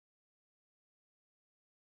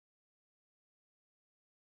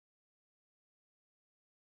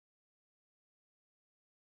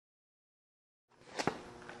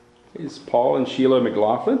It's Paul and Shiela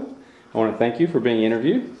McLaughlan. I want to thank you for being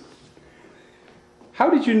interviewed. How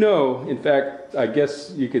did you know, in fact, I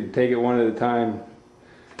guess you could take it one at a time,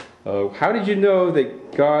 how did you know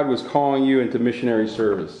that God was calling you into missionary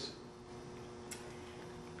service?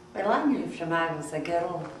 Well, I knew from I was a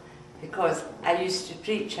girl, because I used to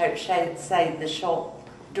preach outside the shop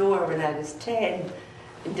door when I was 10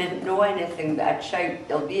 and didn't know anything, but I'd shout,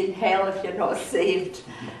 "You'll be in hell if you're not saved."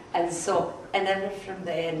 And so, and ever from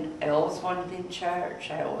then, I always wanted to be in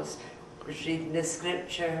church. I always was reading the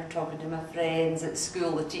scripture, talking to my friends at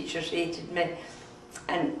school. The teachers hated me.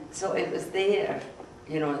 And so it was there,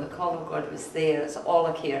 you know, the call of God was there. It's all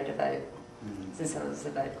I cared about since I was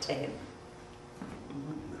about 10.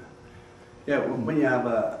 Yeah, when you have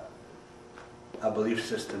a belief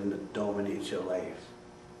system that dominates your life,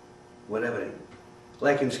 whatever,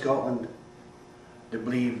 like in Scotland, they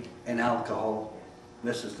believe in alcohol.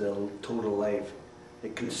 This is their total life.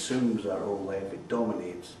 It consumes their whole life. It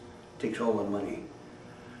dominates. Takes all the money.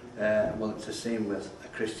 Well, it's the same with a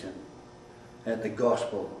Christian. The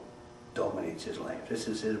gospel dominates his life. This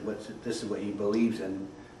is what he believes in.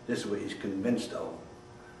 This is what he's convinced of.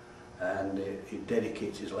 And he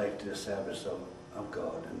dedicates his life to the service of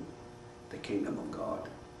God and the kingdom of God.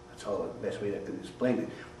 That's all the best way I can explain it.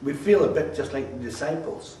 We feel a bit just like the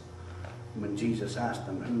disciples when Jesus asked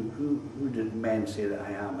them, who did men say that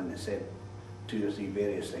I am? And they said 2 or 3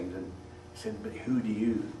 various things. And he said, but who do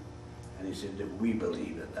you? And he said that we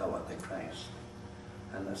believe that thou art the Christ.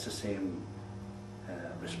 And that's the same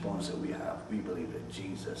response that we have. We believe that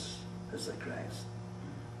Jesus is the Christ.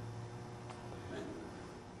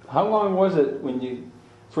 How long was it when you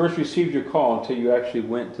first received your call until you actually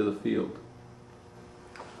went to the field?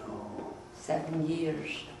 7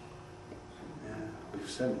 years. Yeah,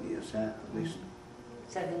 7 years, yeah, at least.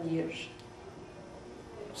 7 years.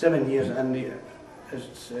 7 years, and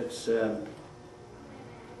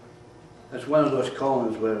it's one of those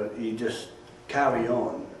callings where you just carry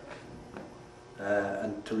on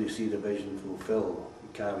until you see the vision fulfilled. You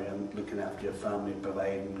carry on looking after your family,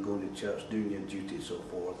 providing, going to church, doing your duty, so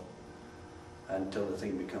forth, until the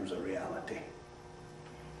thing becomes a reality.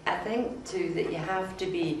 I think too that you have to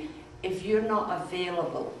be, if you're not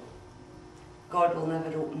available, God will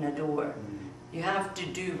never open a door. You have to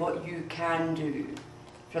do what you can do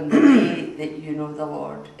from the day that you know the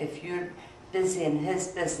Lord. If you're busy in His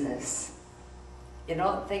business, you're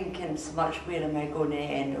not thinking so much, where am I going to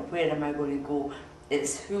end or where am I going to go?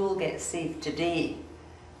 It's who will get saved today.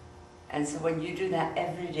 And so when you do that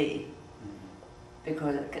every day,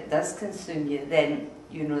 because it does consume you, then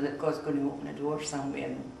you know that God's going to open a door somewhere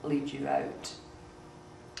and lead you out.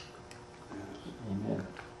 Amen.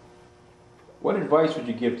 What advice would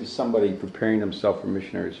you give to somebody preparing themselves for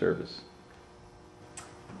missionary service?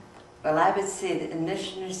 Well, I would say that in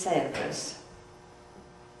missionary service,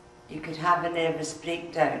 you could have a nervous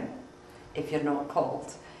breakdown if you're not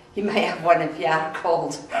called. You might have one if you are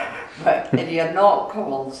called, but if you're not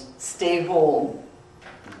called, stay home,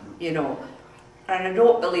 you know. And I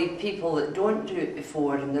don't believe people that don't do it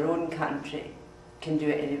before in their own country can do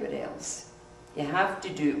it anywhere else. You have to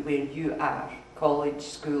do it where you are, college,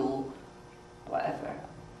 school, whatever.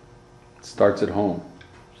 It starts at home.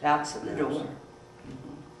 That's at the door.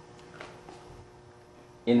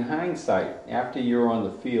 In hindsight, after you're on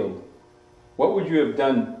the field, what would you have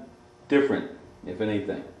done different, if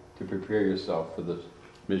anything, to prepare yourself for the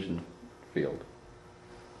mission field?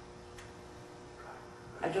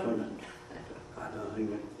 I don't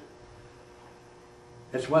think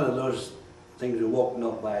it's one of those things we walk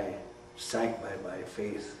not by sight, by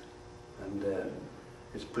faith, and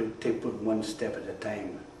it's put one step at a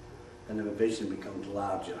time, and the vision becomes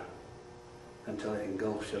larger until it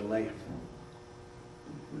engulfs your life.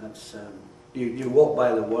 That's you walk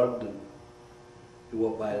by the Word, and you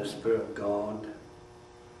walk by the Spirit of God.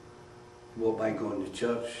 You walk by going to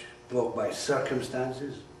church. You walk by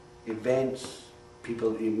circumstances, events,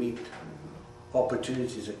 people that you meet,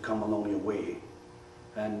 opportunities that come along your way,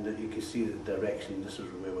 and you can see the direction. This is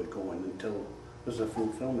where we're going until there's a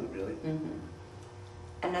fulfillment, really.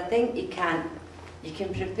 And I think you can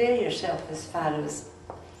prepare yourself as far as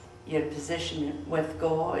your position with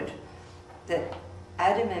God. That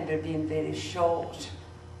I remember being very shocked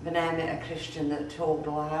when I met a Christian that told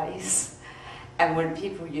lies, and when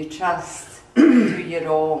people you trust do you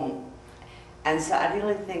wrong. And so I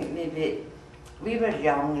really think maybe we were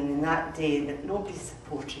young, and in that day that nobody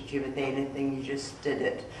supported you with anything, you just did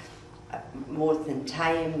it. More than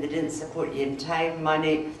time, they didn't support you in time,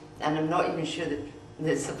 money, and I'm not even sure that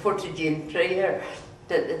they supported you in prayer.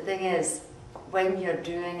 But the thing is, when you're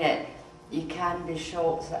doing it, you can be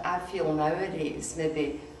shocked. So I feel nowadays,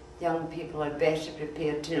 maybe young people are better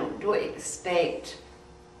prepared to know. Don't expect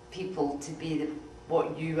people to be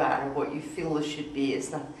what you are or what you feel they should be.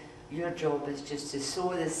 It's not. Your job is just to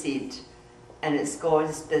sow the seed, and it's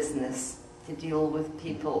God's business to deal with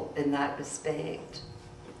people in that respect.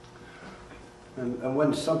 And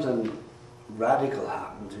when something radical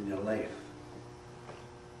happens in your life,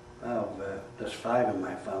 there's 5 in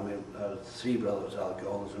my family. 3 brothers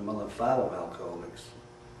alcoholics and mother and father alcoholics.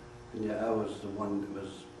 And yet I was the one that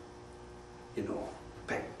was, you know,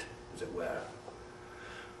 picked, as it were.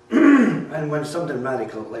 And when something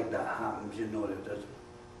radical like that happens, you know that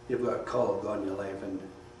you've got a call of God in your life, and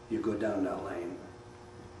you go down that line,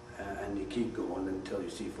 and you keep going until you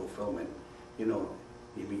see fulfillment. You know,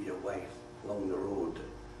 you meet your wife along the road,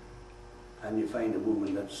 and you find a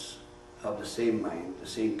woman that's of the same mind, the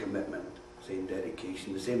same commitment, same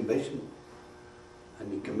dedication, the same vision,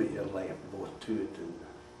 and you commit your life both to it, and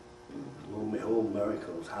lo and behold,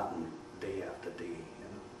 miracles happen day after day. You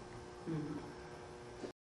know.